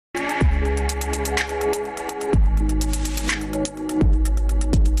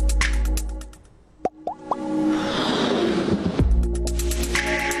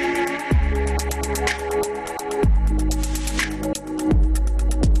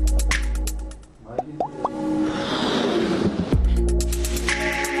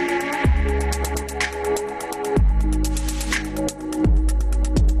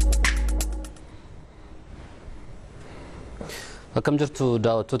Akkam jirtu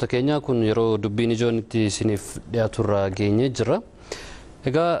daawwattoota keenya kun yeroo dubbiin ijoon itti isiniif dhiyaaturraa geenye jira.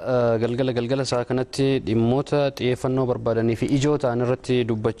 Egaa galgala isaa kanatti dhimmoota xiyyeeffannoo barbaadanii fi ijoo ta'an irratti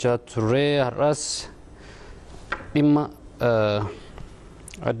dubbachaa turre har'as dhimma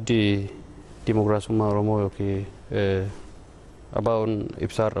addi Dimookiraasummaa Oromoo yookiin ABO'n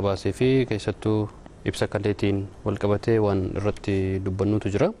ibsaa irra baasee fi keessattuu ibsa kaleetiin wal qabatee waan irratti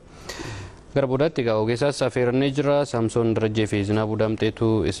dubbannutu jira. Gara boodaatti egaa ogeessaas affeerannee jira. Saamsoon Darajjee fi Zinaabuu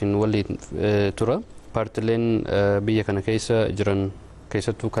Daamxeetu isin waliin tura. Paartileen biyya kana keessa jiran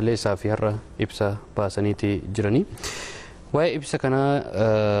keessattuu kaleessaa fi har'a ibsa baasaniiti jiranii. Waa'ee ibsa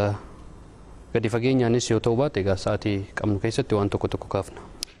kanaa gadi fageenyaanis yoo ta'u baate egaa sa'aatii qabnu keessatti waan tokko kaafna.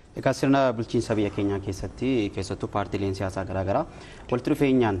 Egaa sirna bulchiinsa biyya keenyaa keessatti keessattuu paartileen siyaasaa garaagaraa walitti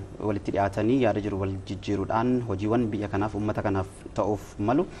dhufeenyaan walitti dhiyaatanii yaada jiru wal jijjiiruudhaan hojiiwwan biyya kanaaf uummata kanaaf ta'uuf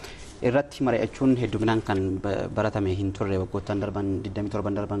malu irratti mari'achuun hedduminaan kan baratame hin turre waggoottan darban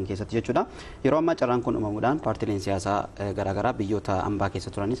 27 darban keessatti jechuudha. Yeroo ammaa carraan kun uumamuudhaan paartileen siyaasaa garaagaraa biyyoota ambaa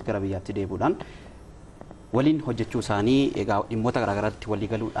keessa turanis gara biyyaatti deebuudhaan waliin hojjechuu isaanii egaa dhimmoota garaagaraatti walii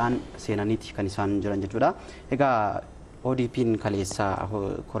galuudhaan seenaniiti kan isaan jiran jechuudha. Egaa ODP'n kaleessaa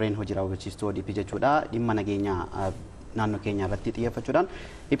koreen hojii raawwachiistuu ODP jechuudha dhimma nageenyaa naannoo keenya irratti xiyyeeffachuudhaan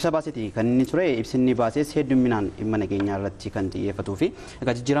ibsa baaseeti kan inni ture. Ibsinni baases hedduminaan dhimma nageenyaa irratti kan xiyyeeffatuu fi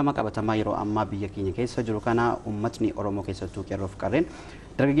egaa jijjiirama qabatamaa yeroo ammaa biyya keenya keessa jiru kana uummatni Oromoo keessattuu qeerroof qarreen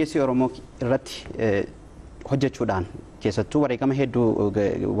dargaggeessi Oromoo irratti hojjechuudhaan keessattuu wareegama hedduu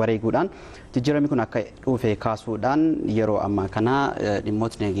wareeguudhaan jijjiiramni kun akka dhufe kaasuudhaan yeroo ammaa kana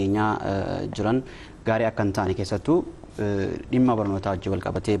dhimmoota nageenyaa jiran gaarii akka hin taane keessattuu dhimma barnootaa wajjin wal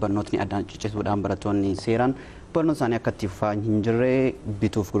qabatee barnootni addaan ciccituudhaan barattoonni seeraan barnoota isaanii akka itti fufaa hin jirre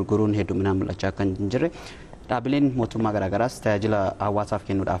bituuf gurguruun hedduminaan mul'achaa akka hin jirre dhaabileen mootummaa garaagaraas tajaajila hawaasaaf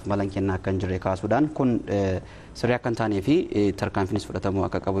kennuudhaaf malan kennaa akka hin jirre kaasuudhaan kun sirrii akka hin taanee fi tarkaanfiinis fudhatamuu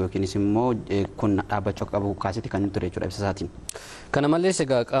akka qabu yookiinis immoo kun dhaabbachuu akka qabu kaasiti kan ture jechuudha ibsa isaatiin. Kana malees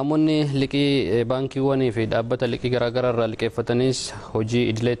egaa qaamonni liqii baankiiwwanii fi dhaabbata liqii garaagaraa irraa liqeeffatanis hojii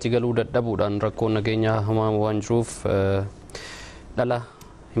idileetti galuu dadhabuudhaan rakkoon nageenyaa hamaa waan jiruuf dhala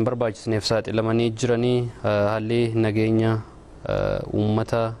hin barbaachisneef saaxilamanii jiranii haalli nageenya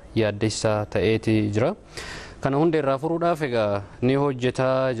uummata yaaddessaa ta'eeti jira. Kana hunda irraa furuudhaaf egaa ni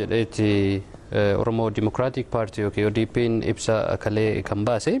hojjetaa jedheeti Oromoo Democratic Party yookiin ODP'n ibsa kalee kan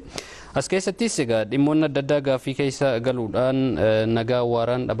baase. As keessattis egaa dhimmoonni adda addaa gaaffii keessa galuudhaan nagaa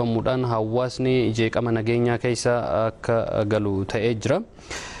waaraan dhabamuudhaan hawaasni jeeqama nageenyaa keessa akka galu ta'ee jira.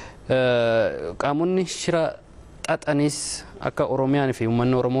 Qaamonni shira xaxanis akka Oromiyaan fi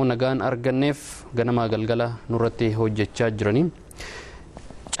uummanni Oromoo nagaan arganneef ganamaa galgala nurratti hojjechaa jiranii.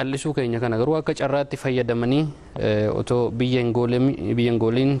 Callisuu keenya kana garuu akka carraatti fayyadamanii otoo biyya hin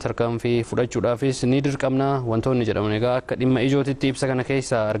gooliin tarkaanfii fudhachuudhaafis ni dirqamna wantoonni jedhaman egaa akka dhimma ijootitti ibsa kana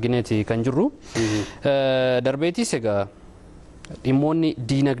keessa argineeti kan jirru. Darbeetis egaa dhimmoonni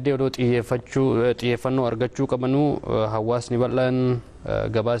diinagdee odoo xiyyeeffannoo argachuu qabanuu hawaasni bal'aan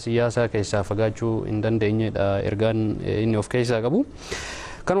gabaa siyaasaa keessaa fagaachuu hin dandeenyedha ergaan inni of keessaa qabu.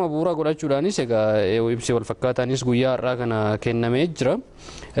 Kanuma bu'uura godhachuudhaanis egaa ibsi wal fakkaataanis guyyaa har'aa kana kennamee jira.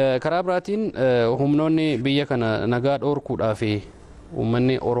 Karaa biraatiin humnoonni biyya kana nagaa dhoorkuudhaa fi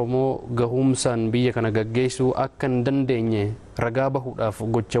uummanni Oromoo gahumsaan biyya kana gaggeessuu akka hin dandeenye ragaa bahuudhaaf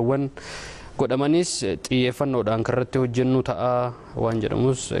gochawwan godhamanis xiyyeeffannoodhaan kan irratti hojjennu ta'aa waan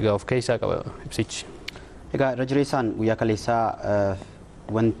jedhamus egaa of keessaa qaba ibsichi. Egaa irra jireessaan guyyaa kaleessaa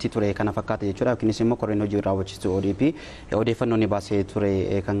wanti ture kana fakkaata jechuudha yookiinis immoo koreen hojii raawwachiistuu ODP odeeffannoon baasee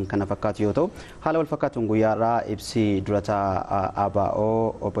ture kan kana fakkaatu yoo ta'u haala wal fakkaatuun guyyaa irraa ibsi durataa ABO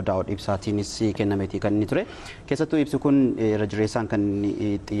obbo Daawud Ibsaatiinis kennameeti kan inni ture. Keessattuu ibsi kun irra jireessaan kan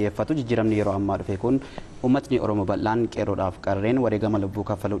xiyyeeffatu jijjiiramni yeroo ammaa dhufe kun uummatni Oromoo bal'aan qeerroodhaaf qarreen wareegama lubbuu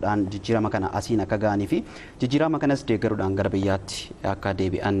kaffaluudhaan jijjiirama kana asiin akka ga'anii fi jijjiirama kanas deeggaruudhaan gara biyyaatti akka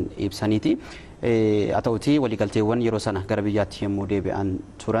deebi'an ibsaniiti. Haa ta'utii waliigalteewwan yeroo sana gara biyyaatti yommuu deebi'an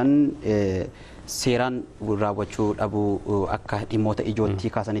turan seeraan raawwachuu dhabuu akka dhimmoota ijootti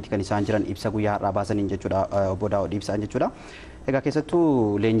kaasaniiti kan isaan jiran ibsa guyyaa har'aa baasaniin jechuudha obbo Daawud Ibsaan jechuudha. Egaa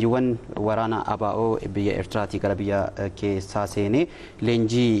keessattuu leenjiiwwan waraana ABO biyya Eertiraatii gara biyya keessaa seenee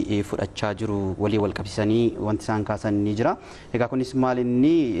leenjii fudhachaa jiru walii wal qabsiisanii wanti isaan kaasan ni jira. Egaa kunis maal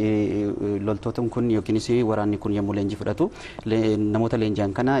inni loltootni kun yookiinis waraanni kun yommuu leenjii fudhatu namoota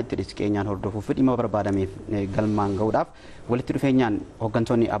leenji'an kana itti dhiqeenyaan hordofuuf dhimma barbaadameef galmaan ga'uudhaaf walitti dhufeenyaan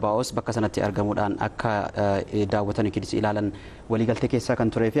hooggantoonni ABOs bakka sanatti argamuudhaan akka daawwatan yookiinis ilaalan waliigaltee keessaa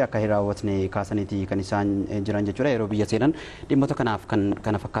kan turee fi akka hin raawwatne kaasaniiti kan isaan jiran jechuudha. Yeroo biyya seenan dhimmoota kanaaf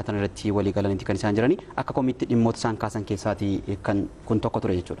kana fakkaatan irratti walii galaniiti kan isaan jiranii akka komiitti dhimmoota isaan kaasan keessaati kan kun tokko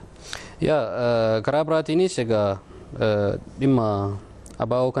ture jechuudha. Karaa biraatiinis egaa dhimma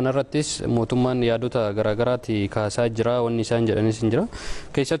ABO kanarrattis mootummaan yaadota garaagaraati kaasaa jira wanni isaan jedhanis hin jira.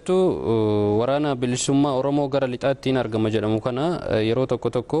 Keessattuu waraana bilisummaa Oromoo gara lixaattiin argama jedhamu kana yeroo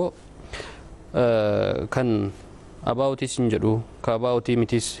tokko kan ABO'tis hin jedhu ka ABO'tii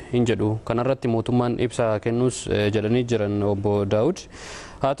mitis hin jedhu kanarratti mootummaan ibsa kennuus jedhanii jiran obbo Daawud.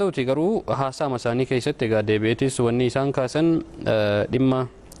 Haa ta'uti garuu haasaama isaanii keessatti egaa deebi'eetis wanni isaan kaasan dhimma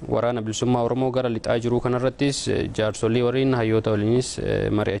waraana bilisummaa Oromoo gara lixaa jiru kanarrattis jaarsolii waliin hayyoota waliinis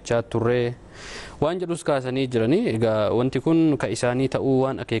mari'achaa turre waan jedhus kaasanii jiranii. Egaa wanti kun ka isaanii ta'uu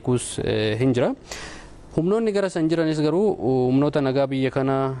waan akeekuus hin jira. Humnoonni gara san jiranis garuu humnoota nagaa biyya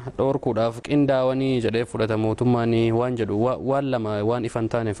kana dhoorkuudhaaf qindaa'anii jedhee fudhata mootummaan waan jedhu waan lama waan ifan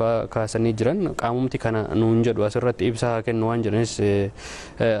taane fa'aa kaasanii jiran qaamumti kana nuun jedhu asirratti ibsa haa kennu waan jedhanis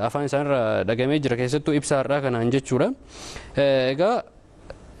afaan isaanirra dhagamee jira keessattuu ibsa har'aa kanaan jechuudha. Egaa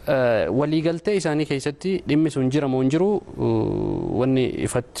waliigaltee isaanii keessatti dhimmi sun jira moo hin jiru wanni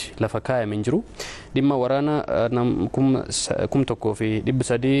ifatti lafa kaayame hin jiru. Dhimma waraana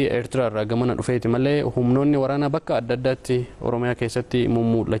 1,300 Eertiraa irraa gamana dhufeeti malee humnoonni waraanaa bakka adda addaatti Oromiyaa keessatti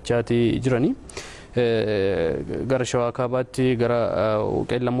mul'achaati jirani. Gara Shawaa Kaabaatti gara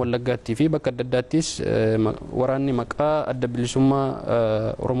Qeellam Wallaggaatti fi bakka adda addaattis waraanni maqaa adda bilisummaa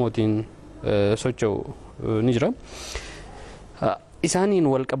Oromootiin socho'u ni jira. Isaaniin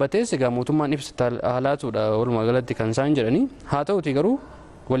wal qabatees egaa mootummaan ibsa haalaatuudha walumaa galatti kan isaan jedhanii. Haa ta'uti garuu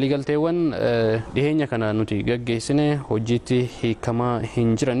waliigalteewwan dhiheenya kana nuti gaggeessine hojiitti hiikamaa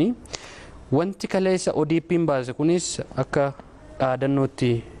hin jiranii. Wanti kaleessa ODP'n baase kunis akka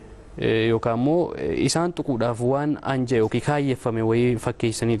dhaadannootti yookaan immoo isaan tuquudhaaf waan anje yookiin kaayyeeffame wayii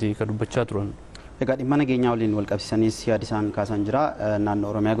fakkeessaniiti kan dubbachaa turan. Egaa dhimma nageenyaa waliin wal qabsiisanis yaada isaan kaasan jira. Naannoo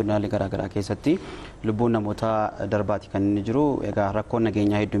Oromiyaa godinaalee garaagaraa keessatti lubbuun namoota darbaati kan inni jiru. Egaa rakkoon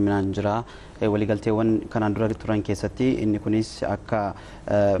nageenyaa hedduminaan jira. Waliigalteewwan kanaan dura turan keessatti inni kunis akka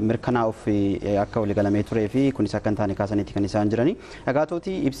mirkanaa'uuf akka waliigalamee turee fi kunis akka hin taane kaasaniiti kan isaan jirani. Egaa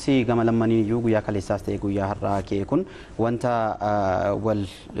tooti ibsi gama lammaniiyyuu guyyaa kaleessaas ta'e guyyaa har'aa ka'e kun wanta wal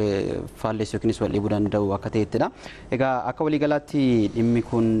faalleessu yookiinis wal dhiibuu danda'u akka ta'ettidha. Egaa akka waliigalaatti dhimmi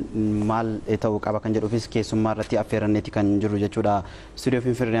kun maal ta'uu qaba kan jedhuufis keessummaa irratti affeeranneeti kan jiru jechuudha. Istuudiyoo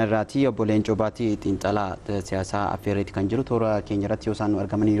Finfinnee irraati Obbo Leencoo Baatii xiinxalaa siyaasaa affeerreeti kan jiru. Toora keenya irratti yoo isaan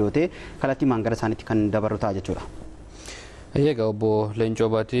argamanii yoo ta'e kallattii gara isaaniitti kan dabarru ta'a jechuudha. Egaa Obbo Leencoo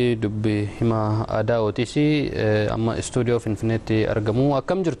Baatii dubbi hima aadaa ootis amma istuudiyoo Finfinneetti argamu.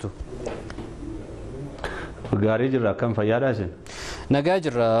 Akkam jirtu? Gaarii jirra. Akkam fayyaadhaa isin? Nagaa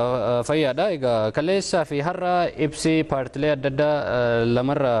jirra fayyaadha. Egaa kaleessaa fi har'a ibsi paartilee adda addaa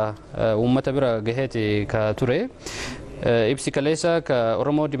lamarra uummata bira gaheeti ka ture. Ibsi kaleessa ka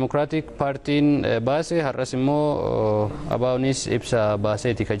Oromoo Dimokiraatik Paartiin baase har'as immoo ABO'nis ibsa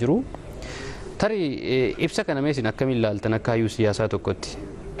baaseeti ka jiru. Tarii ibsa kana meesin akkamiin ilaaltan akka hayyuu siyaasaa tokkotti?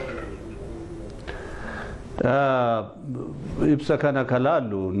 Ibsa kana ka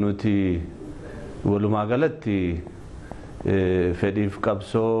laallu nuti walumaa galatti fedhiif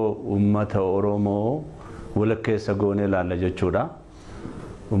qabsoo uummata Oromoo walakkeessa goonee ilaalla jechuudha.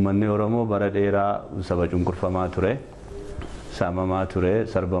 Uummanni Oromoo bara dheeraa saba cunqurfamaa ture, saamamaa ture,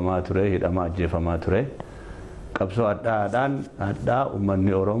 sarbamaa ture, hidhamaa ajjeefamaa ture. Qabsoo addaa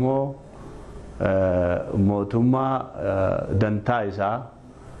uummanni Oromoo mootummaa dantaa isaa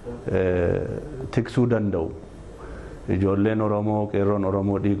tiksuu danda'u. Ijoolleen Oromoo, qeerroon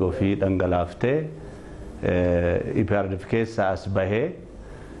Oromoo dhiiga ofii dhangalaaftee IPRDF keessaa as bahee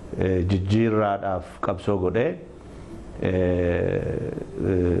jijjiirraadhaaf qabsoo godhee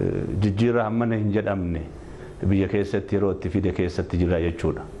jijjiirraa hammana hin jedhamne biyya keessatti yeroo itti fide keessatti jira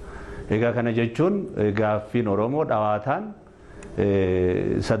jechuudha. Egaa kana jechuun gaaffiin Oromoo dhawaataan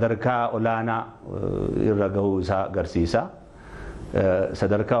sadarkaa olaanaa irra gahuu isaa agarsiisa.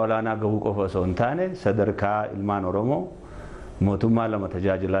 Sadarkaa olaanaa gahuu qofa osoo hin taane sadarkaa ilmaan Oromoo mootummaa lama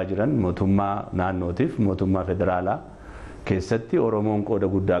tajaajilaa jiran mootummaa naannootiif mootummaa federaalaa keessatti Oromoon qooda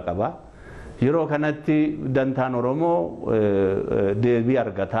guddaa qaba. Yeroo kanatti dantaan Oromoo deebii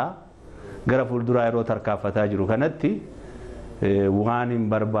argataa gara fuulduraa yeroo tarkaanfataa jiru kanatti waan hin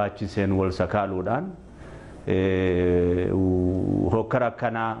barbaachiseen wal sakaaluudhaan hokkara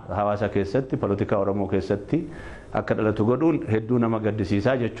akkanaa hawaasa keessatti politika Oromoo keessatti akka dhalatu godhuun hedduu nama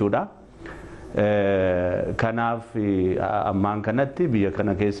gaddisiisaa jechuudha. Kanaaf ammaan kanatti biyya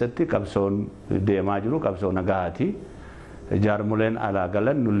kana keessatti qabsoon deemaa jiru qabsoo nagaati. Jaarmoleen alaa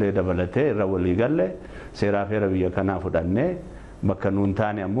galan nullee dabalatee irra walii galle seeraa fi heera biyya kanaa fudhannee bakka nuun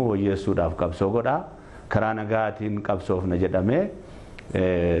taane ammoo wayyeessuudhaaf qabsoo godhaa. Karaa nagaatiin qabsoofna jedhamee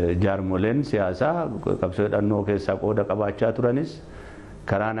jaarmoleen siyaasaa qabsoo hidhannoo keessaa qooda qabaachaa turanis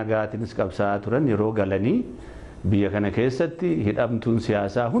karaa nagaatiinis qabsaa turan yeroo galanii biyya kana keessatti hidhamtuun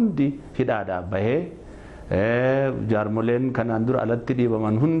siyaasaa hundi hidhaadhaa bahee jaarmoleen kanaan dura alatti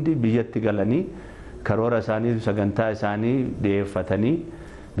dhiibaman hundi biyyatti galanii karoora isaanii sagantaa isaanii dhiyeeffatanii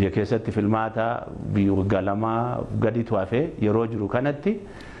biyya keessatti filmaata waggaa lamaa gaditu hafee yeroo jiru kanatti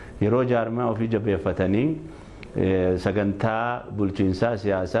yeroo jaarmaa ofii jabeeffatanii sagantaa bulchiinsaa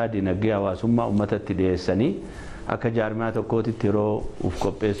siyaasaa dinagdee hawaasummaa uummatatti dhiyeessanii akka jaarmaa tokkootitti yeroo uf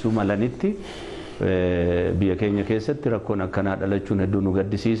qopheessuu malanitti biyya keenya keessatti rakkoon akkanaa dhalachuun hedduu nu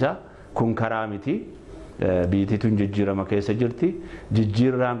gaddisiisa. Kun karaa miti. Biyyattiin jijjiirama keessa jirti.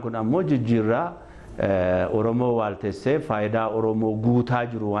 Jijjiirraan kun ammoo jijjiirraa Oromoo waaltessee faayidaa Oromoo guutaa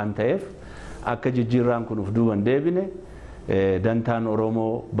jiru waan ta'eef akka jijjiirraan kun uf duuban deebine dantaan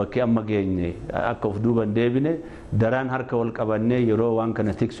Oromoo bakki amma geenye akka uf duuban deebine daraan harka wal qabannee yeroo waan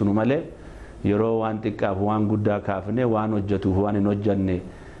kana tiksinu malee yeroo waan xiqqaaf waan guddaa kaafne waan hojjetuuf waan hin hojjenne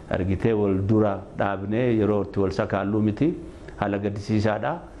argitee wal dura dhaabnee yeroo itti wal sakaalluu miti haala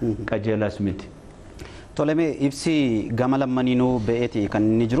gaddisiisaadha qajeelas miti. Toleme ibsi gama lammaniinuu ba'eeti kan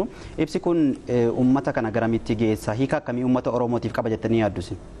inni jiru. Ibsi kun uummata kana garamitti geessa? Hiika akkamii uummata Oromootiif qaba jettanii yaaddu?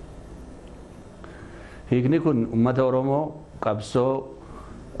 Hiikni kun uummata Oromoo qabsoo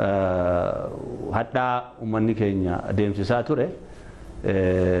hadhaa uummanni keenya adeemsisaa ture.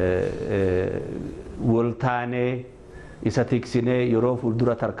 Waltaanee isa tiksinee yeroo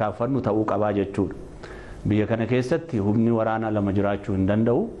fuuldura tarkaanfannu ta'uu qabaa jechuudha. Biyya kana keessatti humni waraanaa lama jiraachuu hin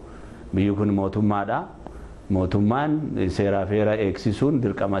danda'u. Biyyi kun mootummaadha. Mootummaan seeraa feera eegsisuun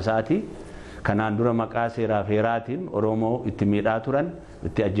dirqama isaati. Kanaan dura maqaa seeraa feeraatiin Oromoo itti miidhaa turan,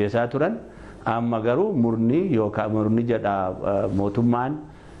 itti ajjeesaa turan. Amma garuu murni yookaan murni jedha mootummaan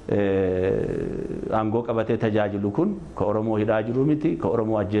aangoo qabatee tajaajilu kun ka Oromoo hidhaa jiru miti, ka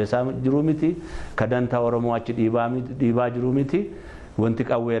Oromoo ajjeesaa jiru miti, ka dantaa Oromoo achi dhiibaa jiru miti. Wanti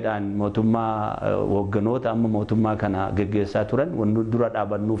qawweedhaan mootummaa hoogganoota amma mootummaa kana geggeessaa turan wanti dura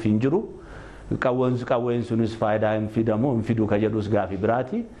dhaabannuuf hin jiru. Qawween sunis faayidaa hin fidu ka jedhus gaafii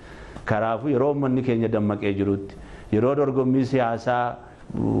biraati. Kanaafuu yeroo uummanni keenya dammaqee jirutti yeroo dorgommii siyaasaa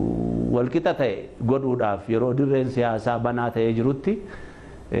walqixa ta'e godhuudhaaf yeroo dirreen siyaasaa banaa ta'ee jirutti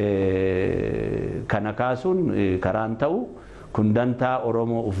kana kaasuun karaan ta'u kun dantaa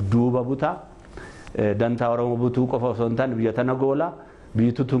Oromoo uf duuba buta. Dantaa Oromoo butuu qofa osoo hin taane biyya tana goola.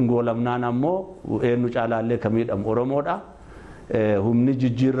 Biyyi tun goolamnaan ammoo eenyu caalaallee ka miidhamu Oromoodha. Humni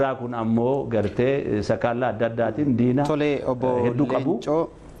jijjiirraa kun ammoo gartee sakaalla adda addaatiin diina hedduu qabu.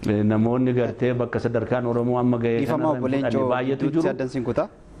 Namoonni gartee bakka sadarkaan Oromoo amma ga'ee kanarra baay'eetu jiru.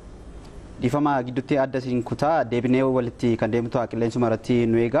 Dhiifama gidduutti adda siin kutaa deebinee walitti kan deemtu qilleensuma irratti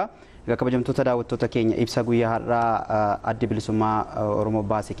nu eegaa. Egaa kabajamtoota daawwattoota keenya ibsa guyyaa har'aa adda bilisummaa Oromoo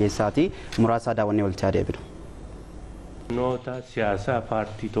baase keessaati muraasa daawwannee walitti adeemna. Barnoota siyaasaa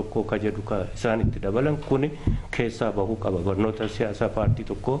paartii tokkoo ka jedhu ka isaan itti dabalan kun keessaa bahuu qaba. Barnoota siyaasaa paartii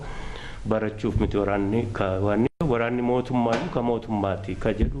tokkoo barachuuf miti waraanni mootummaa ka mootummaati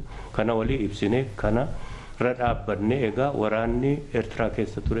ka jedhu kana walii ibsine kana irra dhaabbanne egaa waraanni Eertiraa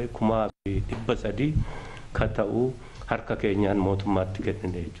keessa ture 300,000 ka ta'u harka keenyaan mootummaatti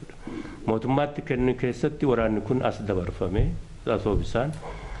kennine jechuudha. Mootummaatti kennine keessatti waraanni kun as dabarfame asoobisaan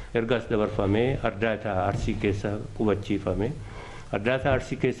erga as dabarfamee Ardaataa Arsii keessa qubachiifame. Ardaataa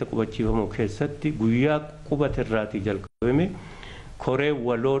Arsii keessa qubachiifamu keessatti guyyaa qubata irraatii jalqabame koree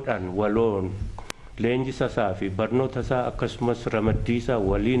waloon leenjisa isaa fi barnoota isaa akkasumas ramaddiisaa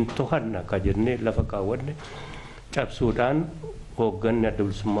waliin to'anna ka jennee lafa kaawwanne cabsuudhaan hoogganni adda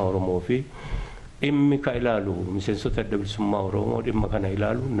bilisummaa Oromoo fi dhimmi ka ilaalu miseensota adda bilisummaa Oromoo dhimma kana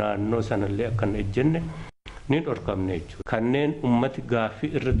ilaalu naannoo sanallee akkana ejjenne ni dhorkamne jechuudha. Kanneen ummati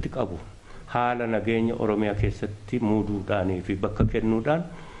gaaffii irratti qabu haala nageenya Oromiyaa keessatti muuduudhaanii fi bakka kennuudhaan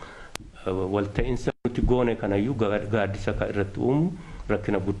walta'iinsa nuti goone kanayyuu gaaddisa ka irratti uumu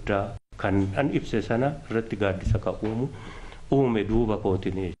rakkina guddaa kan an ibse sana irratti gaaddisa ka uume duuba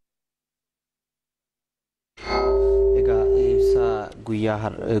kootiin. Egaa ibsa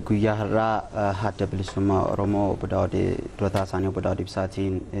guyyaa har'aa adda bilisummaa Oromoo obbo Daawud durataa isaanii obbo Daawud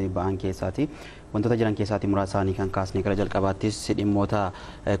ibsaatiin ba'an keessaati. Wantoota jiran keessaati muraasa isaanii kan kaasne gara jalqabaattis dhimmoota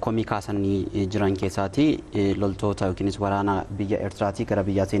komii kaasanii jiran keessaati loltoota yookiinis waraana biyya Eertiraatii gara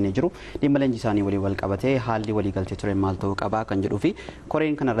biyyaa seenee jiru dhimma leenjii isaanii waliin wal qabatee haalli waliigaltee ture maal ta'uu qabaa kan jedhuu fi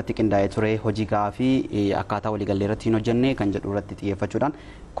koreen kana irratti qindaa'ee ture hojii gahaa fi akkaataa waliigallee irratti hin hojjenne kan jedhu irratti xiyyeeffachuudhaan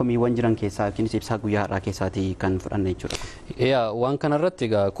komiiwwan jiran keessaa yookiinis ibsaa guyyaa har'aa keessaati kan fudhanne jechuudha. Waan kanarratti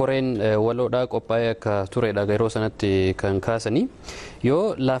koreen waloodhaa qophaa'ee akka turedha yeroo sanatti kan kaasanii yoo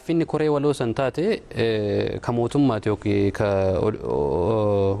laaffinni koree waloo san taate ka mootummaati yookiin ka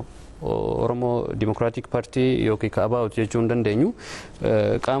Oromoo Democratic Party yookiin kaabaa jechuun dandeenyu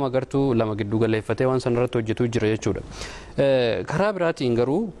qaama gartuu lama giddu galeeffatee waan san irratti hojjetu jira jechuudha. Karaa biraatiin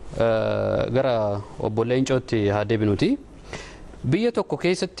garuu gara obbo Leencootti haa deebinuti. Biyya tokko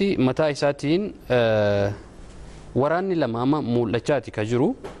keessatti mataa isaatiin waraanni lama amma mul'achaati ka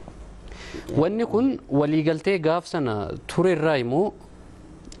jiru. Wanni kun waliigaltee gaaf sana ture irraa immoo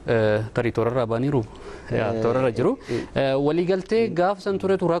tarii toorarraa baaniiru toorarra jiru. Waliigaltee gaaf san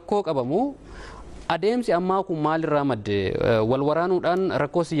turetu rakkoo qabamu. Adeemsi ammaa kun maalirraa madde wal waraanuudhaan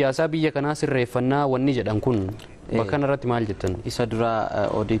rakkoo siyaasaa biyya kanaa sirreeffannaa wanni jedhan kun bakka irratti maal jettan? Isa dura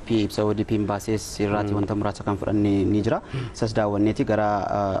ODP ibsa ODP'n baasees irraati wanta muraasa kan fudhanne ni jira. Isas daawwanneeti gara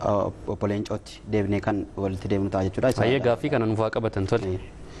obbo Leencootti deebinee kan walitti deebinu ta'a jechuudha. Baay'ee gaaffii kana nuuf haa qabatan tole.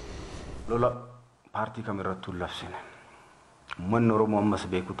 Lola paartii kamirrattuu labsine. Uummanni Oromoo ammas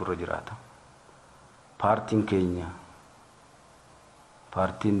beekutu irra jiraata. Paartiin keenya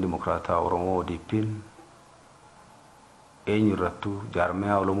paartiin Dimokiraataa Oromoo ODP'n eenyu irrattuu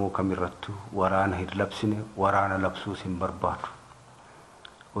jaarmiyaa Oromoo kamirrattuu waraana hin labsine waraana labsuus hin barbaadu.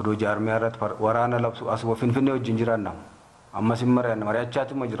 Odoo jaarmiyaa irratti waraana labsu asuma Finfinnee wajjin jiraanna. Ammas hin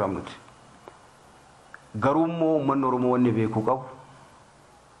mari'achaati ma jiraam nuti. Garuu immoo uummanni Oromoo wanni beekuu qabu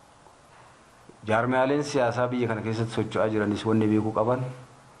jaarmiyaaleen siyaasaa biyya kana keessatti socho'aa jiranis wanni beekuu qaban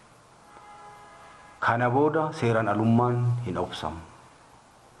kana booda seeraan alummaan hin obsamu.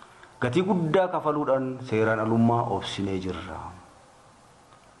 Gatii guddaa kafaluudhaan seeraan alummaa obsinee jirra.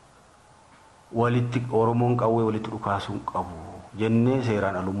 Walitti Oromoon qawwee walitti dhukaasuu qabu jennee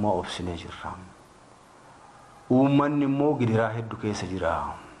seeraan alummaa obsinee jirra. Uummanni immoo gidiraa hedduu keessa jira.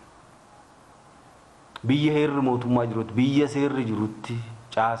 Biyya heerri mootummaa jirutti biyya seerri jirutti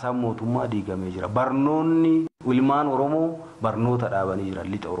caasaan mootummaa diigamee jira. Barnoonni ilmaan Oromoo barnoota dhaabanii jiran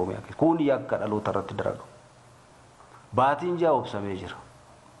lixa Oromiyaa keessa. Kun yakka dhaloota irratti daragu. Baatiin jaa obsamee jira.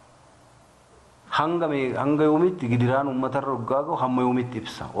 Hanga yoomitti gidiraan uummatarra dhugaagoo hamma yoomitti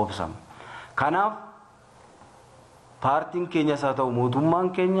obsama. Kanaaf paartiin keenyas haa ta'u mootummaan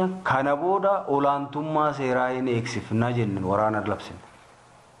keenya kana booda olaantummaa seeraa hin eegsifna jenneen waraana labsine.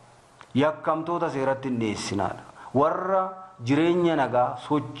 Yakkamtoota seeratti hin dhiyeessinaadha. Warra jireenya nagaa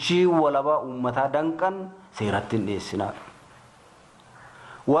sochii walabaa uummataa danqan seeratti hin dhiyeessinaadha.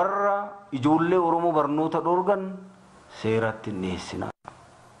 Warra ijoollee Oromoo barnoota dhorgan seeratti hin dhiyeessinaadha.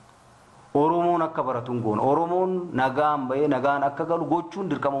 Oromoon akka baratuun goona. Oromoon nagaan bahee nagaan akka galu gochuun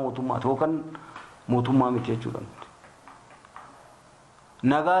dirqama mootummaati yookaan mootummaa miti jechuudha.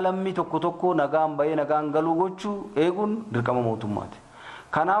 Nagaa lammii tokko nagaan bahee nagaan galuu gochuu eeguun dirqama mootummaati.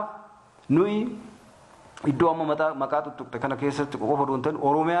 Kanaaf nuyi iddoo amma maqaa tuttuqxe kana keessatti qofa doontan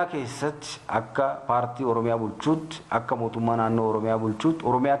Oromiyaa keessatti akka paartii Oromiyaa bulchuutti akka mootummaa naannoo Oromiyaa bulchuutti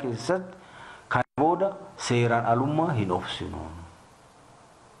Oromiyaa keessatti kan booda seeraan alummaa hin obsinu.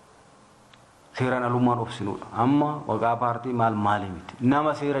 Seeraan alummaan obsinuudha. Amma waqaa paartii maali miti.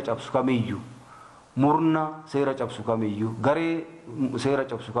 Nama seera cabsu kamiyyuu, murna seera cabsu kamiyyuu, garee seera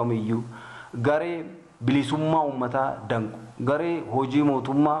cabsu kamiyyuu, garee bilisummaa uummataa danqu, garee hojii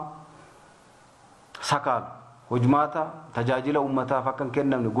mootummaa sakaalu, hojmaata tajaajila uummataaf akka hin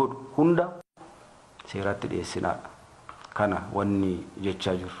kennamne godhu hunda seeratti dhiyeessinaadha. Kana wanni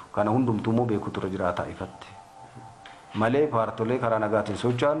jechaa jiru. Kana hundumtuu immoo beekuutu irra jiraata ifatti. Malee paartolee karaa nagaatiin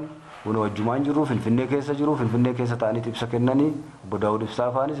socho'an kun wajjumaan jiru Finfinnee keessa jiru Finfinnee keessa ta'anii ibsa kennanii obbo Daawud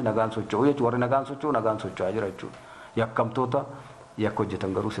Ibsaa faanis nagaan socho'u jechuudha. Warri nagaan socho'aa jira jechuudha. Yakkamtoota yakka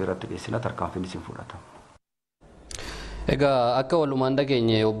hojjetan garuu seeratti dhiyeessina tarkaanfiin isin fudhatama. Egaa akka walumaan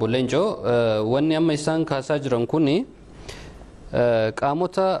dhageenye obbo Leencoo wanni amma isaan kaasaa jiran kuni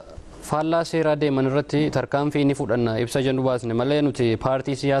qaamota faallaa seeraa deeman irratti tarkaanfii ni fudhanna ibsa jennu baasne malee nuti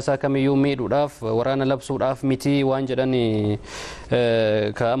paartii siyaasaa kamiyyuu miidhuudhaaf waraana labsuudhaaf miti waan jedhan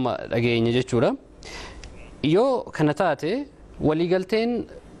ka amma dhageenye jechuudha. Yoo kana taate waliigalteen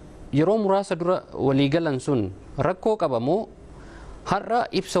yeroo muraasa dura waliigalan sun rakkoo qabamoo har'a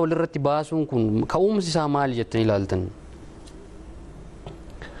ibsa walirratti baasuun kun ka'umsi isaa maal jettanii ilaaltan?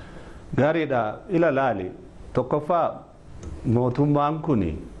 Gaariidha ilaali tokkoffaa mootummaan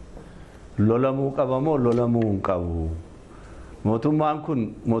kuni lolamuu qabamoo lolamuu hin qabu. Mootummaan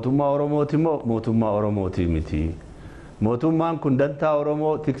kun mootummaa Oromooti moo mootummaa Oromooti miti. Mootummaan kun dantaa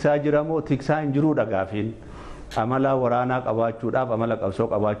Oromoo tiksaa jiramoo tiksaa hin jiruudha gaafiin. Amala waraanaa qabaachuudhaaf amala qabsoo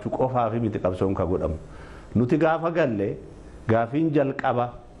qabaachuu qofaa fi miti qabsoon ka godhamu. Nuti gaafa galle gaafiin jalqaba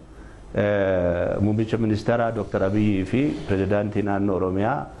muummicha ministeeraa Dr. Abiyyi fi pirezidaantii naannoo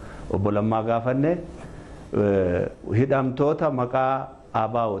Oromiyaa obbo Lammaa gaafanne hidhamtoota maqaa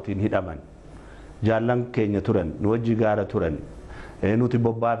ABO'tiin hidhaman jaallan keenya turan nu wajji gaara turan nuti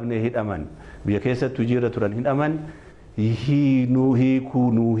bobbaafne hidhaman biyya keessatti hojiirra turan hidhaman nuu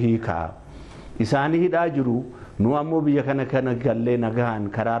hiikuu nuu hiikaa. Isaan hidhaa jiru nu ammoo biyya kana gallee nagahaan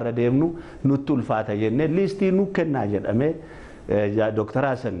karaarra deemnu nutti ulfaata jennee liistii nu kennaa jedhamee Dr.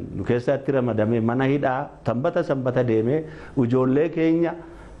 Hassan nu keessatti ramadamee mana hidhaa sanbata deemee ijoollee keenya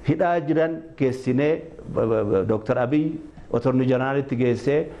hidhaa jiran geessinee Dr. Abiy Attorney Generalitti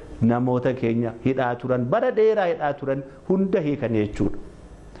geessee namoota keenya hidhaa turan bara dheeraa hidhaa turan hunda hiikan jechuudha.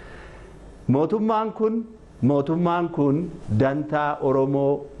 Mootummaan kun dantaa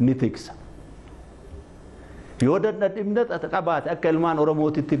Oromoo ni tiksa. Yoo dhimma qabaate akka ilmaan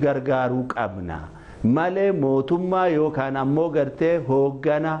Oromootitti gargaaruu qabna. Malee mootummaa yookaan ammoo gartee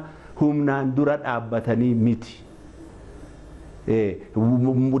hooggana humnaan dura dhaabbatanii miti.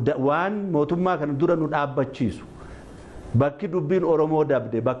 Waan mootummaa kana dura nu dhaabbachiisu bakki dubbiin Oromoo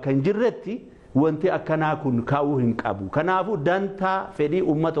dabde bakka hin jirretti wanti akkanaa kun kaa'uu hin qabu. Kanaafuu dantaa fedhii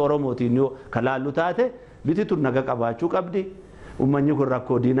uummata Oromootiin yoo kalaallu taate biti tun naga qabaachuu qabdi. Uummanni kun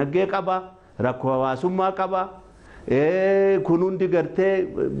rakkoo diinagdee qaba, rakkoo hawaasummaa qaba. Kun hundi gartee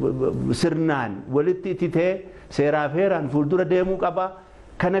sirnaan walitti ititee seeraaf heeraan fuuldura deemuu qaba.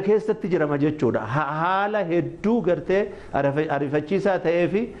 Kana keessatti jirama jechuudha. Haala hedduu gartee ariifachiisaa ta'ee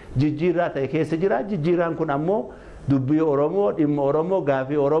fi jijjiirraa ta'e keessa jira. Jijjiirraan kun ammoo dubbii Oromoo, dhimma Oromoo,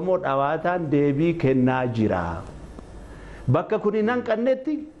 gaafii Oromoo dhawaataan deebii kennaa jira. Bakka kun hin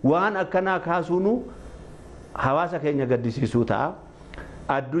hanqannetti waan akkanaa kaasuunu hawaasa keenya gaddisiisuu ta'a.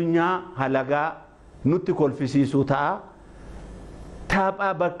 Addunyaa halagaa nutti kolfisiisuu ta'a.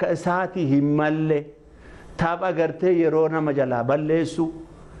 Tapha bakka isaatii hin malle, tapha gartee yeroo nama jalaa balleessu,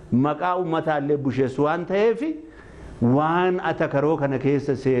 maqaa uummataallee busheessu waan ta'eef waan atakaroo kana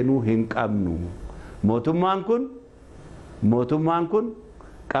keessa seenuu hin qabnu. Mootummaan kun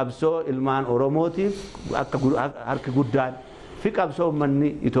qabsoo ilmaan Oromootiif akka harki guddaan fi qabsoo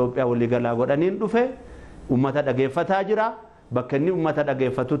uummanni Itoophiyaa waliigalaa godhaniin dhufe uummata dhageeffataa jira. Bakka inni uummata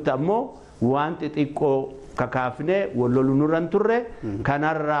dhageeffatutti ammoo waan xixiqqoo kakaafnee wal loluu nurran turre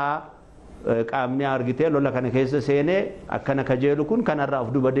kanarraa qaamni argitee lola kana keessa seenee akkana kajeelu kun kanarraa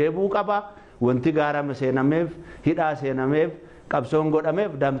of duba deebuu qaba. Wanti gaarama seenameef hidhaa seenameef qabsoon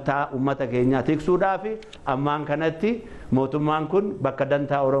godhameef dantaa uummata keenyaa tiksuudhaaf ammaan kanatti mootummaan kun bakka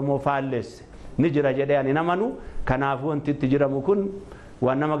dantaa Oromoo faallesse ni jira jedhee ani namanu. Kanaafuu wanti itti jiramu kun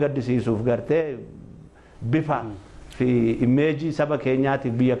waan nama gaddisiisuuf gartee bifa fi imeejii saba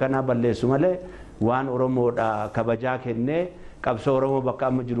keenyaatiif biyya kanaa balleessu malee waan Oromoodha kabajaa kennee qabsoo Oromoo bakka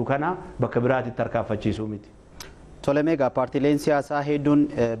amma jiru kana bakka biraatti tarkaanfachiisuu miti. Tolemeegaa paartiileen siyaasaa hedduun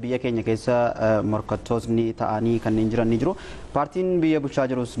biyya keenya keessa morkattoonni ta'anii kanneen jiran ni jiru. Paartiin biyya bulchaa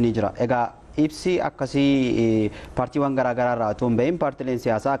jirus ni jira. Egaa ibsi akkasii paartiiwwan garaagaraa irraa otoo hin bahin paartiileen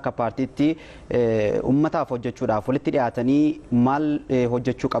siyaasaa akka paartiitti uummataaf hojjechuudhaaf walitti dhiyaatanii maal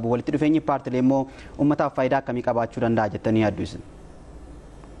hojjechuu qabu? Walitti dhufeenyi paartiilee immoo uummataaf faayidaa akkamii qabaachuu danda'a jettanii yaaddu isin?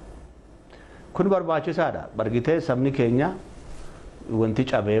 Kun barbaachisaadha. Bargitee sabni keenya wanti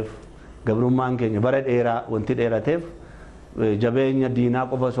cabeef gabrummaan keenya bara dheeraa wanti dheerateef jabeenya diinaa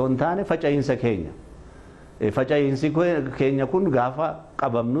qofa osoo hin taane faca'iinsa keenya. Faca'iinsi keenya kun gaafa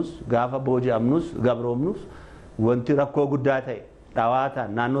qabamnus, gaafa booji'amnus, gabroomnus wanti rakkoo guddaa ta'e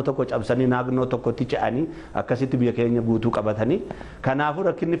dhawaataan naannoo tokko cabsanii naannoo tokkotti ce'anii akkasitti biyya keenya guutuu qabatanii. Kanaafuu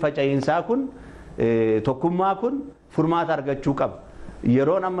rakkinni faca'iinsaa kun tokkummaa kun furmaata argachuu qaba.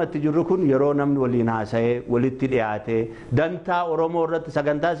 Yeroon amma itti jirru kun yeroo namni waliin haasa'ee walitti dhiyaatee dantaa Oromoo irratti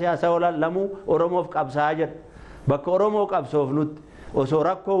sagantaa siyaasaa olaanlamuu Oromoof qabsaa'aa jedha. Bakka Oromoo qabsoofnutti osoo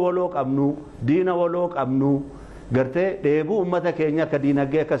rakkoo waloo qabnu diina waloo qabnu gartee dheebuu uummata keenya akka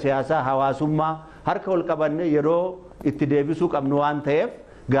diinagdee akka siyaasaa hawaasummaa harka wal qabannee yeroo itti deebisuu qabnu waan ta'eef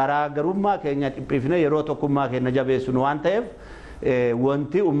garaagarummaa keenya dhiphiifnee yeroo tokkummaa keenya jabeessinu waan ta'eef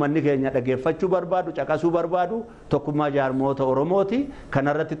wanti uummanni keenya dhageeffachuu barbaadu caqasuu barbaadu tokkummaa jaarmoota Oromooti.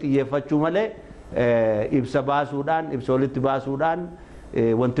 Kanarratti xiyyeeffachuu malee ibsa baasuudhaan ibsa walitti baasuudhaan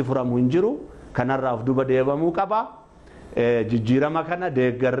wanti furamu hin jiru. Kanarraa of duba deebamuu qaba. Jijjiirama kana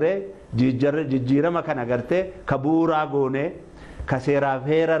deeggarree jijjiirama kana gartee ka bu'uuraa goonee ka seeraaf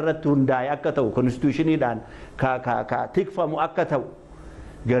heera irratti hundaa'e akka ta'u konstitushiniidhaan ka tikfamu akka ta'u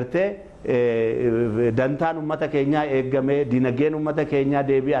gartee dantaan uummata keenyaa eeggamee dinagdeen uummata keenyaa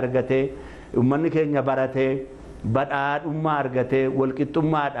deebii argatee uummanni keenya baratee badhaadhummaa argatee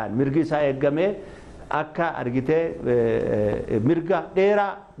walqixxummaadhaan mirgi isaa eeggamee akka argitee mirga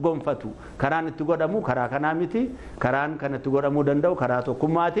dheeraa gonfatu karaan itti godhamu karaa kanaa miti. Karaan kan itti godhamuu danda'u karaa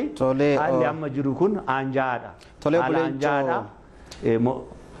tokkummaati. Haalli amma jiru kun aanjaadha.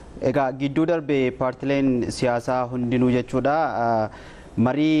 Egaa gidduu darbee paartiileen siyaasaa hundinuu jechuudha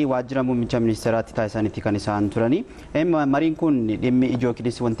marii waajjira muummicha ministeeraatti taasisanitti kan isaan turani. Mariin kun dhimmi ijoo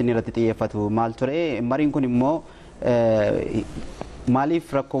kilis wanti inni irratti xiyyeeffatu maal ture? Mariin kun immoo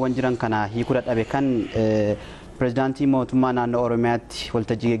maaliif rakkoowwan jiran kana hiikuu dadhabe kan pirezidaantii mootummaa naannoo Oromiyaatti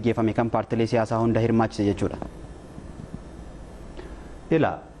waltajjii geggeeffame kan paartilee siyaasaa hunda hirmaachise jechuudha.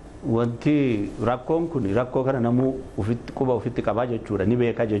 Ila wanti rakkoon kun rakkoo kana namuu quba ofitti qabaa jechuudha ni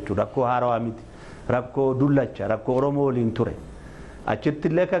beeka jechuudha rakkoo haarawaa miti rakkoo dullacha rakkoo Oromoo waliin ture. Achitti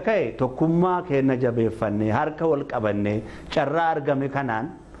illee kaka'e tokkummaa keenya jabeeffannee harka wal qabannee carraa argame kanaan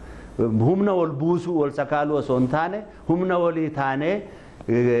humna wal buusuu wal sakaaluu osoo hin taane humna walii taanee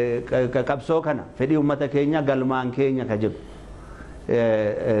qabsoo kana fedhii uummata keenya galmaan keenya ka jedhu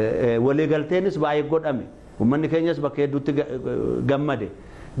waliigalteenis baay'ee godhame uummanni keenyas bakka hedduutti gammade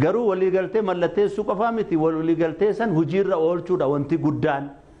garuu waliigaltee mallatteessuu qofaa miti waliigaltee san hojiirra oolchuudha wanti guddaan.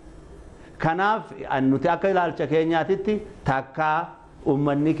 Kanaaf nuti akka ilaalcha keenyaatitti takkaa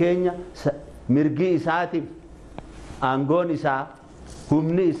uummanni keenya mirgi isaatiif aangoon isaa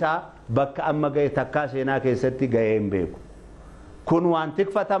humni isaa bakka amma ga'e takkaa seenaa keessatti ga'ee hin beeku. Kun waan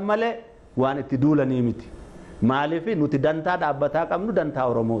tikfatan malee waan itti duulanii miti. Maaliif nuti dantaa dhaabbataa qabnu dantaa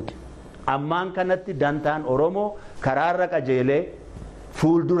Oromooti. Ammaan kanatti dantaan Oromoo karaarra qajeelee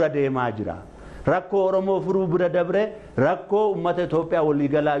fuuldura deemaa jira. Rakkoo Oromoo furuu bira dabre rakkoo uummata Itoophiyaa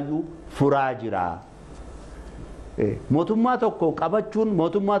waliigalaayyuu furaa jira. Mootummaa tokko qabachuun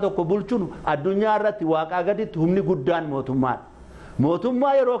mootummaa tokko bulchuun addunyaa irratti waaqaa gaditti humni guddaan mootummaadha.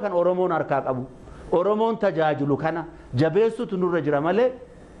 Mootummaa yeroo kan Oromoon harkaa qabu Oromoon tajaajilu kana jabeessutu nurra jira malee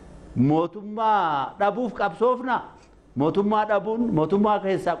mootummaa dhabuuf qabsoofna. Mootummaa dhabuun mootummaa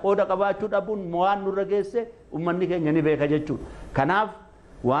keessaa qooda qabaachuu dhabuun waan nurra geesse uummanni keenya ni beeka jechuudha. Kanaaf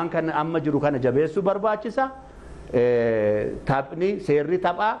waan kana amma jiru kana jabeessuu barbaachisa. Taphni seerri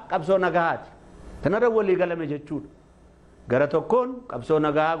taphaa qabsoo nagahaati. Kanarra walii galame jechuudha. Gara tokkoon qabsoo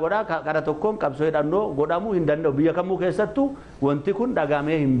nagahaa godhaa gara tokkoon qabsoo hidhannoo godhamuu hin danda'u. Biyya kamuu keessattuu wanti kun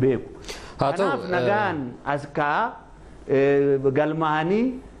dhagamee hin beeku. Kanaaf nagaan askaa galmaanii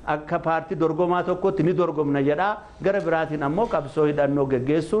akka paartii dorgomaa tokkotti ni dorgomna jedhaa gara biraatiin ammoo qabsoo hidhannoo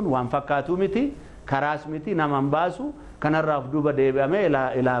geggeessuun waan fakkaatu miti karaas miti naman baasu kanarraaf duuba deebi'amee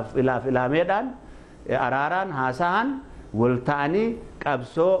ilaameedhaan araaraan haasa'an wal ta'anii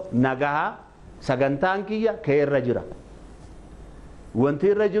qabsoo nagahaa sagantaan kiyya keerra jira. Wanti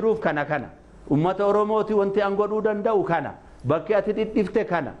irra jiruuf kana ummata Oromooti wanti an godhuu danda'u kana bakki ati dhidhifte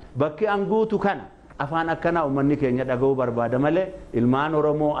kana bakki an guutu kana afaan akkanaa uummanni keenya dhaga'uu barbaada malee ilmaan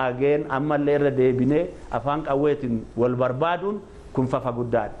Oromoo ageen ammallee irra deebinee afaan qawweetiin wal barbaaduun kun fafa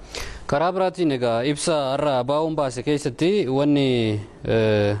guddaadha. Karaa biraatiin egaa ibsa har'a baa'uun baase keessatti wanni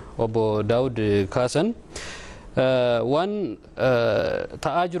obbo Daawud kaasan waan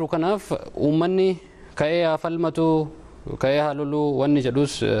ta'aa jiru kanaaf uummanni ka'ee haa falmatu ka'ee haa loluu wanni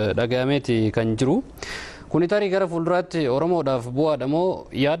jedhus dhagahameeti kan jiru. Kuni tarii gara fuulduraatti Oromoodhaaf bu'aadha moo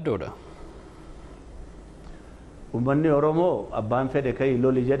yaaddoodha? Uummanni Oromoo abbaan fedhe ka'ii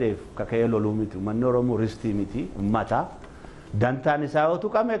loli jedheef ka'ee loluu miti. Uummanni Oromoo ristii miti ummata. Dantaan isaa yoo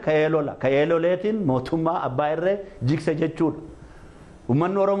tuqame ka'ee lola. Ka'ee loleetiin mootummaa abbaa irree jigse jechuudha.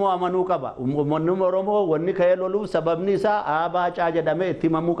 Uummanni Oromoo amanuu qaba. Uummanni Oromoo wanni ka'ee loluuf sababni isaa abaacaa jedhamee itti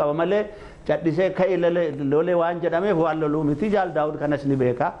himamuu qaba malee cadhisee ka'ee lolee waan jedhameef waan loluu miti. Jaal Daawud kanas ni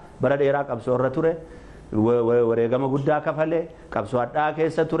beeka. Bara dheeraa qabsoo irra ture. Wareegama guddaa kafalee qabsoo addaa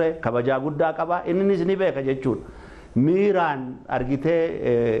keessa ture kabajaa guddaa qaba innis ni beeka jechuudha. Miiraan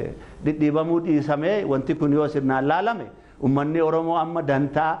argitee dhidhiibamuu dhiisamee wanti kun yoo sirnaan laalame uummanni Oromoo amma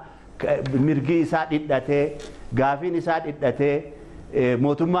dantaa mirgi isaa dhidhatee gaafiin isaa dhidhatee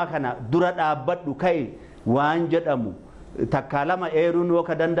mootummaa kana dura dhaabbadhu ka'e waan jedhamu takkaa lama eeruun yoo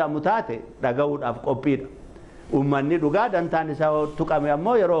ka danda'amu taate dhaga'uudhaaf qophiidha. Uummanni dhugaa dantaan isaa tuqame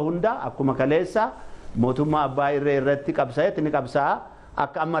ammoo yeroo hunda akkuma kaleessa mootummaa abbaa irree irratti qabsaa'etti ni qabsaa'a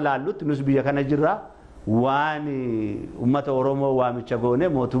akka amma laallutti nus biyya kana jirra waan uummata Oromoo waamicha goone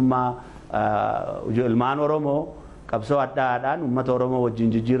mootummaa ilmaan Oromoo qabsoo addaadhaan uummata Oromoo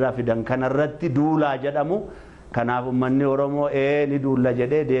wajjin jijjiirraa fidan kanarratti duulaa jedhamu kanaaf uummanni Oromoo ni duulla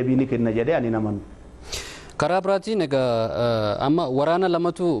jedhee deebii ni kenna jedhee ani namanu. Karaa biraatiin egaa amma waraana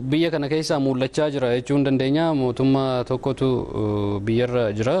lamatu biyya kana keessaa mul'achaa jira jechuun dandeenya. Mootummaa tokkotu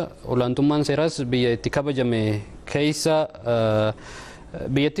biyyarra jira. Olaantummaan seeraas biyya itti kabajame keessa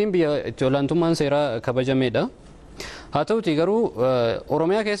biyyattiin biyya itti olaantummaan seeraa kabajameedha. Haa ta'uti garuu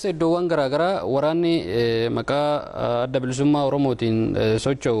Oromiyaa keessa iddoowwan garaagaraa waraanni maqaa adda bilisummaa Oromootiin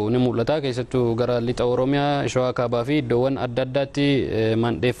socho'u ni mul'ata. Keessattuu gara lixa Oromiyaa, Shawaa Kaabaa fi iddoowwan adda addaatti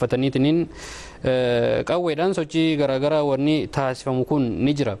mandheeffataniitiin qawweedhaan sochii garaagaraa wanni taasifamu kun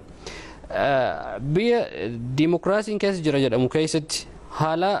ni jira. Biyya diimokiraasiin keessa jira jedhamu keessatti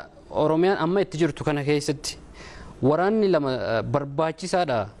haala Oromiyaan amma itti jirtu kana keessatti waraanni lama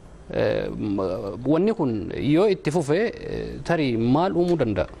barbaachisaadha wanni kun yoo itti fufee tarii maal uumuu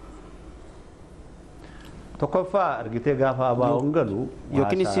danda'a? Tokkoffaa argitee gaafa ABO'n galu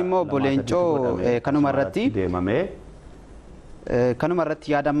yookiinis immoo Obbo Leencoo kanuma irratti deemamee kanuma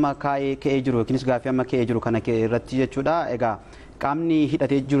irratti yaadamma ka'ee jiru yookiinis gaaffii amma ka'ee jiru kana irratti jechuudha. Egaa qaamni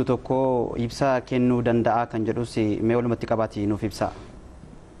hidhatee jiru tokko ibsa kennuu danda'a kan jedhus mee walumatti qabaati nuuf ibsa.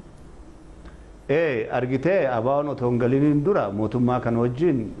 Argitee ABO'n otoo hin galiniin dura mootummaa kana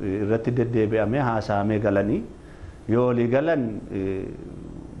wajjin irratti deddeebi'amee haasa'amee galanii yoo olii galan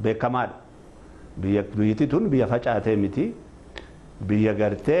beekamaadha. Biyyatti tun biyya facaatee miti. Biyya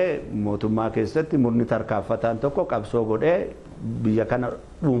gartee mootummaa keessatti murni tarkaanfataan tokko qabsoo godhee biyya kana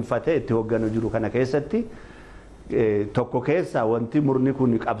dhuunfatee itti hoogganu jiru kana keessatti tokko keessa wanti murni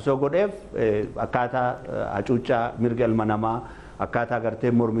kun qabsoo godheef akkaataa hacuuccaa mirga ilma namaa akkaataa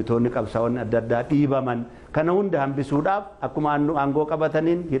gartee mormitoonni qabsaa'onni adda addaa dhiibaman kana hunda hambisuudhaaf akkuma aangoo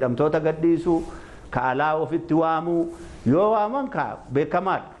qabataniin hidhamtoota gadhiisuu ka'alaa ofitti waamuu yoo waaman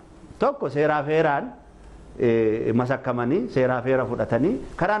beekamaadha. Tokko seeraa feeraan masakkamanii seeraa feera fudhatanii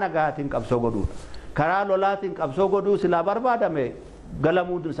karaa nagaatiin qabsoo godhuudha. Karaa lolaatiin qabsoo godhuu silaa barbaadame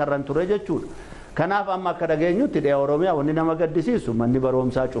galamuu sarran ture jechuudha. Kanaaf amma akka dhageenyutti dhiyaa Oromiyaa wanni nama gaddisiisu manni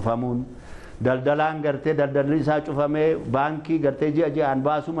barumsaa cufamuun daldalaan gartee daldalli isaa cufamee baankii gartee ji'a ji'aan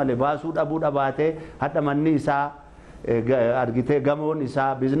baasuu malee baasuu dhabaatee hadha manni isaa argitee gamoon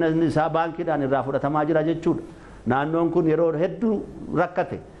isaa biizinasni isaa baankiidhaan irraa fudhatamaa jira jechuudha. Naannoon kun yeroo hedduu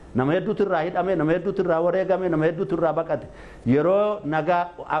rakkate. Nama hedduutu irraa hidhame, nama hedduutu irraa wareegame, nama hedduutu irraa baqate. Yeroo nagaa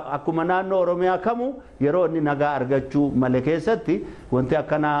akkuma naannoo Oromiyaa kamu yeroo inni nagaa argachuu malee keessatti wanti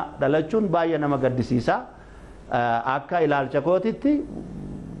akkanaa dhalachuun baay'ee nama gaddisiisa. Akka ilaalcha kootitti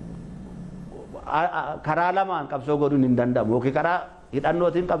karaa lamaan qabsoo godhuun hin danda'amu. Yookiin karaa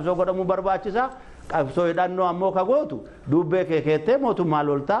hidhannootiin qabsoo godhamuu barbaachisa. Qabsoo hidhannoo ammoo ka gootu dubbee kee keettee mootummaa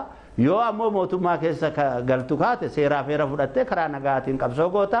loltaa. Yoo ammoo mootummaa keessa galtu kaate seeraa feera fudhattee karaa nagaatiin qabsoo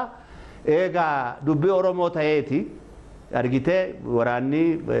goota. Egaa dubbii Oromoo ta'eeti argitee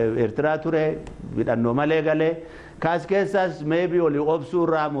waraanni Eertiraa ture hidhannoo malee galee kaas keessaas meebii olii obsuu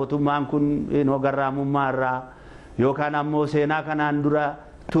irraa mootummaan kun garraamummaa irraa yookaan ammoo seenaa kanaan dura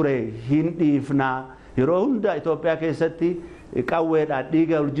ture hin dhiifnaa yeroo hunda Itoophiyaa keessatti qawweedhaan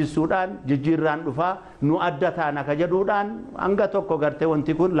dhiiga urjisuudhaan jijjiirraan dhufaa nu adda taana ka jedhuudhaan hanga tokko gartee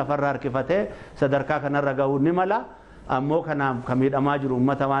wanti kun lafarra harkifatee sadarkaa kanarra gahuu ni mala. Ammoo kanaaf ka miidhamaa jiru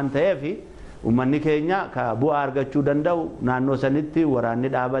uummata waan ta'eef uummanni keenya ka bu'aa argachuu danda'u naannoo sanitti waraanni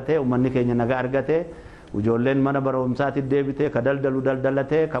dhaabatee uummanni keenya nagaa argatee ijoolleen mana barumsaatti deebitee ka daldalu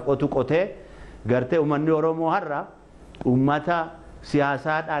daldalatee ka qotu qotee gartee uummanni Oromoo har'a uummata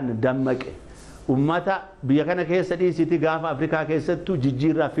siyaasaadhaan dammaqe. Ummata biyya kana keessa dhiisiti gaafa Afrikaa keessattuu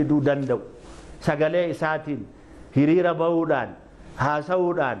jijjiirraa fiduu danda'u sagalee isaatiin hiriira bahuudhaan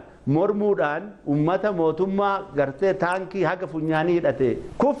haasa'uudhaan mormuudhaan ummata mootummaa gartee taankii haga funyaanii hidhate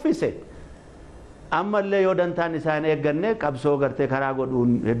kuffise ammallee yoo dantaan isaan eegganne qabsoo gartee karaa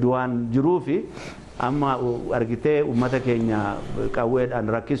godhuun hedduu waan jiruufi amma argitee ummata keenya qawweedhaan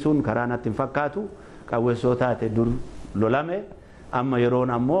rakkisuun karaa natti hin fakkaatu qawweessoo taate dur lolame. Amma yeroon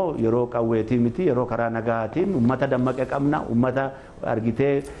ammoo yeroo qawweetii miti yeroo karaa nagaatiin ummata dammaqe qabna ummata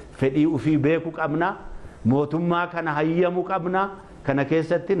argitee fedhii ufii beeku qabna mootummaa kana hayyamu qabna kana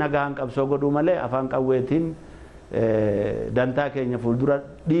keessatti nagaan qabsoo godhuu malee afaan qawweetiin dantaa keenya fuuldura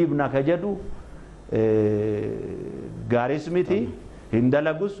dhiibna ka jedhu gaaris miti hin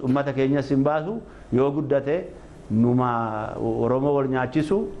dalagus ummata keenyas hin baasu yoo guddate numa Oromoo wal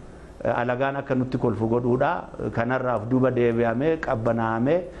nyaachisu. Alagaan akka nutti kolfu godhuudha kanarraaf duuba deebi'amee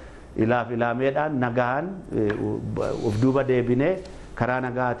qabbanaa'amee ilaameedhaan nagaan of duuba deebinee karaa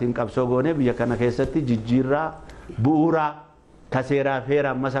nagaatiin qabsoo goonee biyya kana keessatti jijjiirraa bu'uuraa taseeraa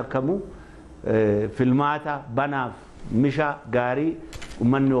feera ammas akkamu filmaata banaaf misha gaarii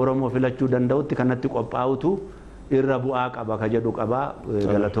uummanni Oromoo filachuu danda'utti kanatti qophaa'utu irra bu'aa qaba ka jedhu qaba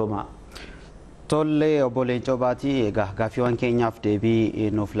galatooma. Tolle Obbo Leencoo Baatii gaaffiiwwan keenyaaf deebii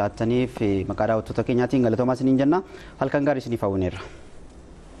nuuf laattaniif maqaa daawwattoota keenyaatiin galatoomaa isiniin jenna. Halkan gaarii isiniif hawwineerra.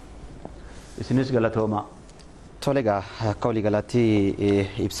 Isinis galatoomaa. Tole akka waliigalaatti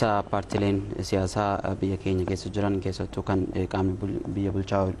ibsa paartileen siyaasaa biyya keenya keessa jiran keessattuu kan qaamni biyya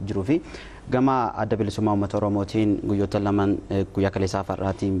bulchaa jiruu fi gama adda bilisummaa uummata Oromootiin guyyoota lamaan guyyaa kaleessaa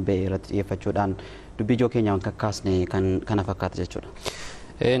har'aatiin ba'e irratti xiyyeeffachuudhaan dubbii ijoo keenya kakkaasne kana fakkaata jechuudha.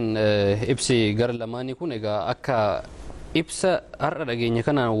 Ibsi gara lamaanii kun egaa akka ibsa har'a dhageenya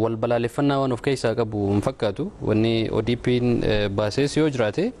kana wal balaaleffannaa waan of keessaa qabu hin fakkaatu wanni ODP'n baasees yoo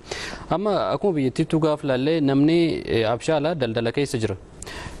jiraate amma akkuma biyyattiitu gaaf laallee namni abshaala daldala keessa jira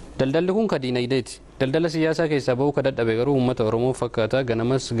Daldalli kun ka diinagdeeti. Daldala siyaasaa keessaa bahuu ka dadhabe garuu uummata Oromoo fakkaata.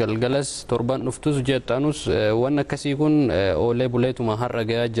 Ganamas galgalas torban dhuftus jettaanus waan akkasii kun oolee buleetuma har'a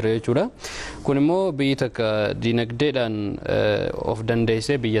gahaa jira jechuudha. Kun immoo biyyi takka diinagdeedhaan of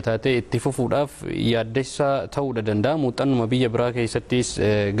dandeessee biyya taatee itti fufuudhaaf yaaddessaa ta'uu danda'a. Muuxannuma biyya biraa keessattis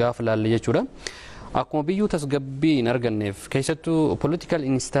gaafa laalle jechuudha. Akkuma biyyuu tasgabbii hin arganneef keessattuu political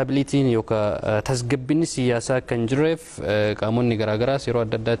instabilitiin yookaan tasgabbinni siyaasaa kan jirreef qaamonni garaagaraas yeroo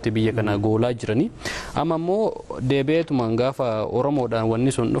adda addaatti biyya kana goolaa jiranii. Amma immoo deebi'eetumaan gaafa Oromoodhaan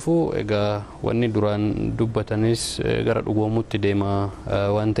wanni sun dhufu egaa wanni duraan dubbatanis gara dhugoomuutti deema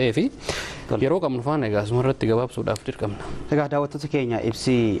waan ta'eef yeroo qabnu faana egaa asumarratti gabaabsuudhaaf dirqamna. Egaa daawwattoota keenya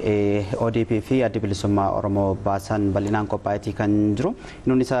ibsi ODP fi adda bilisummaa Oromoo baasan bal'inaan qophaa'eetii kan jiru.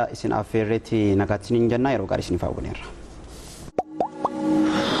 Inni isa isin affeerreetti nagaatti hin jennaa yeroo gaarii isiniif hawwaneerra.